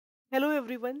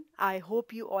everyone, I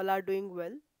hope you all are doing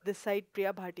well. This side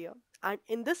Priya Bhatia, and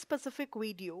in this specific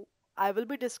video, I will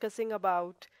be discussing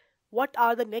about what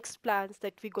are the next plans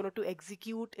that we're going to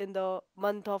execute in the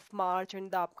month of March and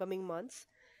the upcoming months.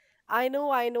 I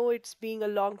know it's been a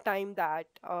long time that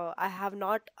I have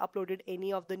not uploaded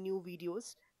any of the new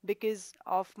videos because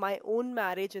of my own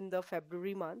marriage in the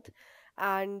February month,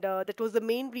 and that was the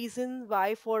main reason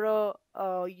why for a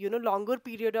longer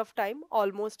period of time,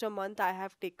 almost a month, I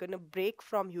have taken a break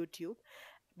from YouTube.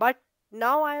 But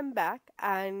now I am back,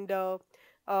 and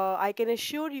I can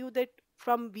assure you that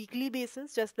from weekly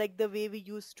basis, just like the way we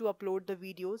used to upload the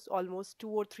videos, almost 2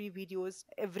 or 3 videos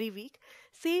every week,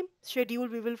 same schedule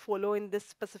we will follow in this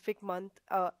specific month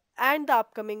and the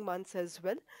upcoming months as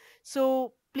well.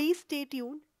 So please stay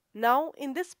tuned. Now,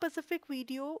 in this specific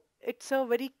video, it's a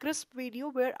very crisp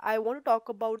video where I want to talk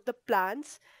about the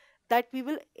plans that we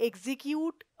will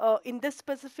execute in this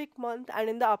specific month and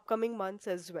in the upcoming months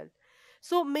as well.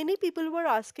 So many people were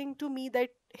asking to me that,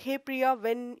 hey Priya,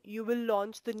 when you will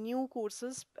launch the new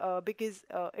courses, because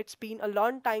it's been a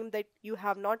long time that you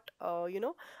have not,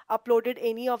 uploaded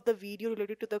any of the video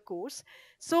related to the course.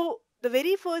 So the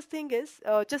very first thing is,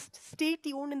 just stay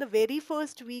tuned in the very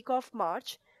first week of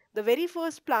March. The very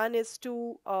first plan is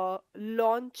to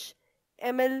launch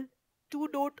ML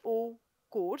 2.0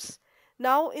 course.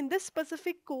 Now, in this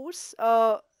specific course,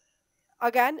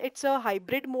 again, it's a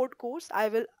hybrid mode course. I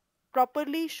will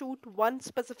properly shoot one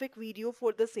specific video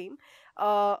for the same.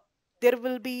 Uh, there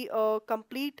will be a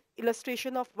complete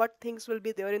illustration of what things will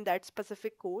be there in that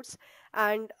specific course,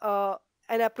 and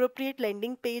an appropriate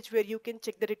landing page where you can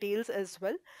check the details as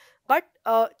well. But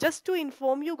just to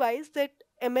inform you guys that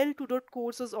ML 2.0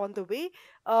 course is on the way.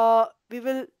 We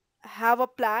will have a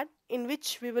plan in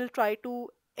which we will try to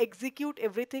execute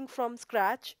everything from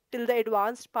scratch till the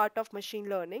advanced part of machine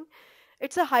learning.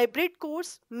 It's a hybrid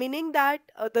course, meaning that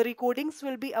the recordings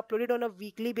will be uploaded on a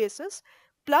weekly basis.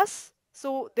 Plus,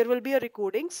 so there will be a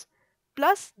recordings.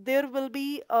 Plus, there will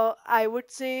be, I would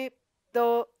say,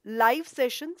 the live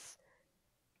session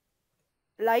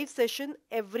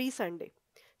every Sunday.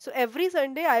 So every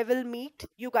Sunday, I will meet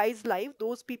you guys live,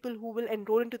 those people who will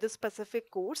enroll into this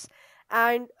specific course,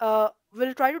 and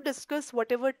we'll try to discuss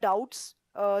whatever doubts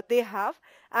they have.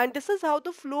 And this is how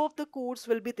the flow of the course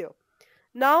will be there.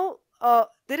 Now,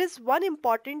 there is one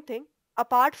important thing.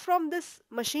 Apart from this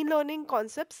machine learning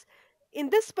concepts, in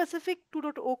this specific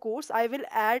 2.0 course, I will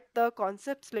add the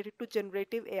concepts related to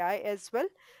generative AI as well.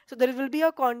 So there will be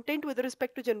a content with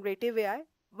respect to generative AI.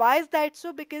 Why is that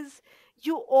so? Because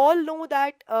you all know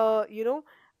that,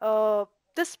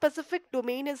 this specific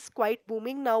domain is quite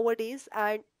booming nowadays,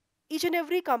 and each and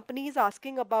every company is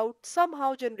asking about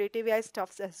somehow generative AI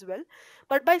stuffs as well.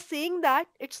 But by saying that,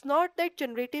 it's not that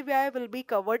generative AI will be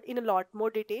covered in a lot more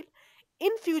detail.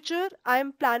 In future, I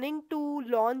am planning to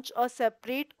launch a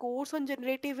separate course on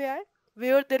generative AI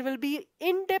where there will be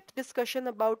in-depth discussion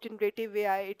about generative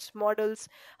AI, its models,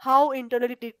 how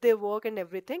internally did they work and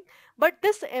everything. But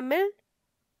this ML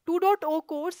 2.0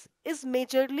 course is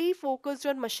majorly focused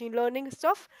on machine learning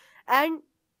stuff. And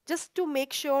just to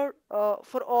make sure,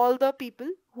 for all the people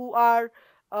who are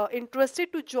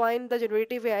interested to join the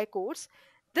generative AI course,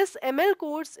 this ML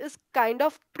course is kind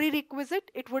of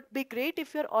prerequisite. It would be great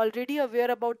if you're already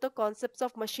aware about the concepts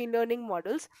of machine learning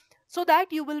models, so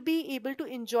that you will be able to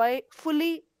enjoy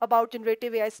fully about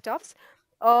generative AI stuffs.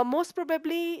 Most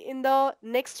probably in the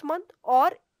next month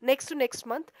or next to next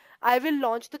month, I will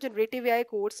launch the generative AI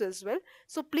course as well.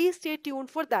 So please stay tuned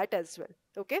for that as well.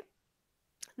 Okay.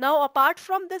 Now, apart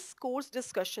from this course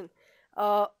discussion,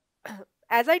 uh,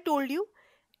 as I told you,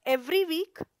 every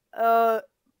week, uh,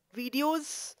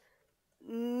 videos,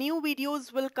 new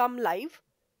videos will come live.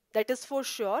 That is for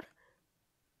sure,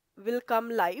 will come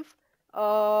live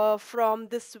from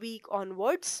this week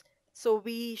onwards. So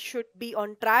we should be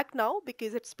on track now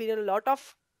because it's been a lot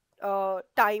of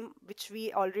time which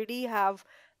we already have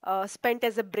spent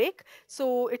as a break.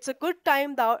 So it's a good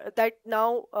time that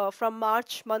now, from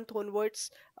March month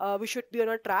onwards, we should be on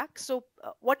a track. So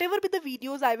whatever be the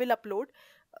videos I will upload,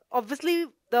 obviously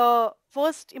the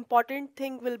first important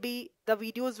thing will be the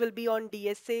videos will be on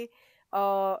DSA,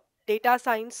 data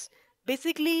science,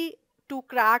 basically to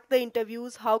crack the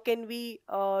interviews. How can we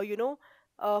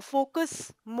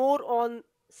focus more on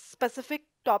specific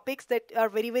topics that are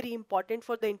very very important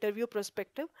for the interview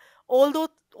perspective. Although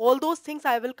all those things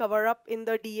I will cover up in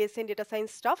the DSA and data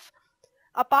science stuff.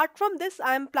 Apart from this,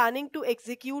 I am planning to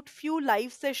execute few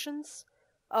live sessions,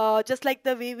 just like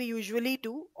the way we usually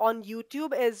do on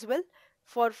YouTube as well,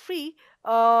 for free,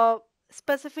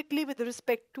 specifically with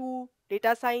respect to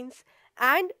data science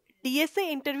and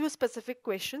DSA interview specific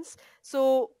questions.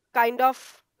 So kind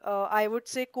of, I would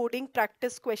say, coding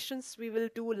practice questions we will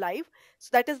do live. So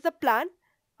that is the plan.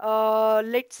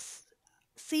 Let's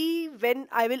see when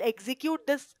I will execute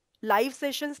this live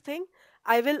sessions thing.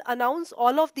 I will announce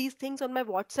all of these things on my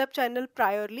WhatsApp channel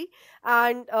priorly,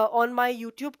 and on my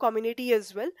YouTube community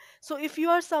as well. So if you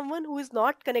are someone who is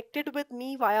not connected with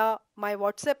me via my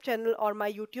WhatsApp channel or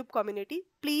my YouTube community,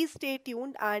 please stay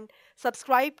tuned and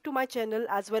subscribe to my channel,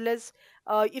 as well as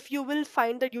if you will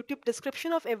find the YouTube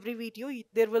description of every video,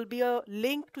 there will be a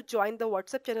link to join the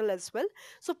WhatsApp channel as well.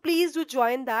 So please do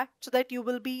join that so that you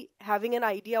will be having an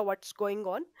idea what's going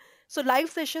on. So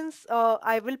live sessions,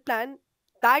 I will plan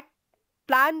that.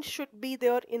 Plan should be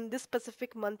there in this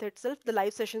specific month itself, the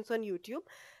live sessions on YouTube.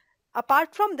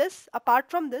 Apart from this,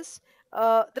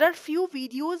 there are few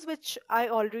videos which I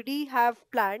already have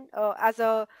planned as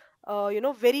a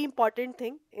very important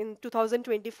thing in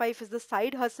 2025 is the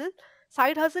side hustle.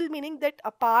 Side hustle meaning that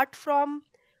apart from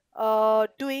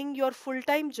doing your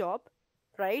full-time job,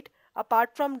 right?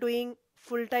 Apart from doing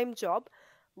full-time job,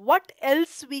 what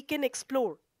else we can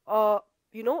explore?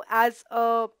 As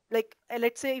like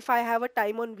let's say if I have a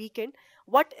time on weekend,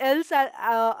 what else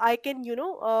I can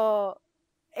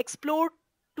explore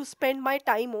to spend my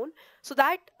time on, so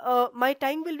that my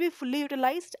time will be fully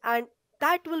utilized, and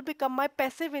that will become my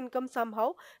passive income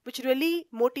somehow, which really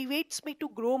motivates me to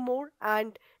grow more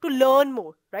and to learn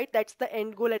more, right? That's the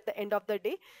end goal at the end of the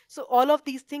day. So all of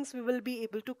these things we will be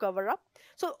able to cover up.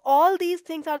 So all these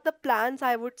things are the plans,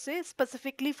 I would say,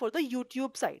 specifically for the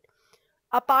YouTube side.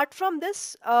 Apart from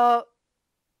this,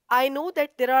 I know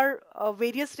that there are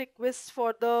various requests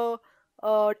for the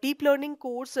deep learning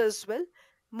course as well.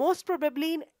 Most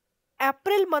probably in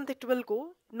April month it will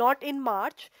go, not in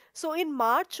March. So in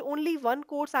March, only one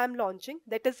course I'm launching,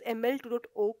 that is ML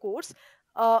 2.0 course.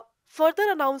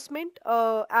 Further announcement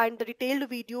and the detailed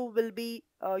video will be,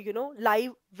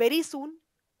 live very soon.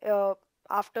 Uh,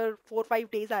 After 4 or 5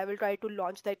 days, I will try to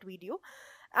launch that video.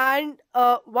 And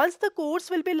once the course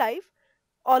will be live,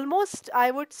 almost I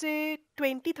would say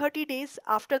 20-30 days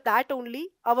after that only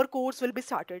our course will be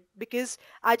started, because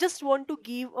I just want to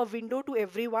give a window to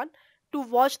everyone to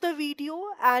watch the video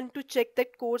and to check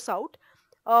that course out.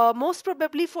 Most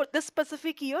probably for this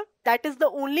specific year, that is the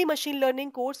only machine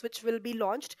learning course which will be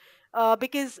launched,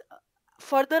 because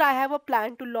further I have a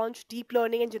plan to launch deep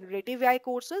learning and generative AI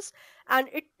courses. And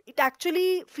it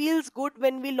actually feels good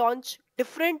when we launch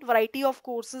different variety of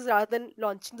courses rather than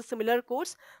launching the similar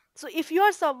course. So if you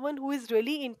are someone who is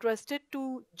really interested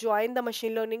to join the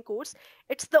machine learning course,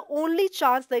 it's the only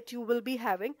chance that you will be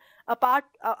having.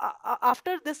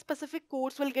 After this specific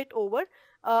course will get over,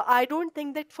 I don't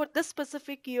think that for this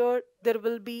specific year there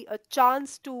will be a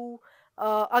chance to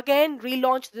again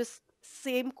relaunch this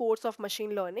same course of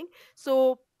machine learning.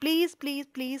 So please, please,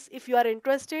 please, if you are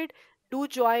interested, do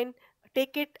join.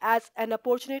 Take it as an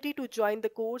opportunity to join the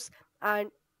course,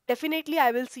 and definitely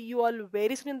I will see you all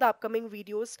very soon in the upcoming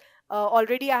videos.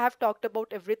 Already I have talked about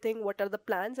everything, what are the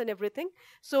plans and everything.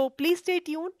 So please stay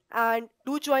tuned and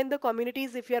do join the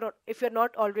communities if you're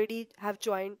not already have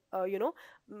joined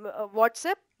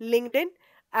WhatsApp, LinkedIn,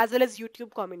 as well as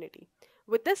YouTube community.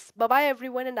 With this, bye bye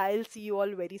everyone, and I'll see you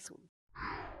all very soon.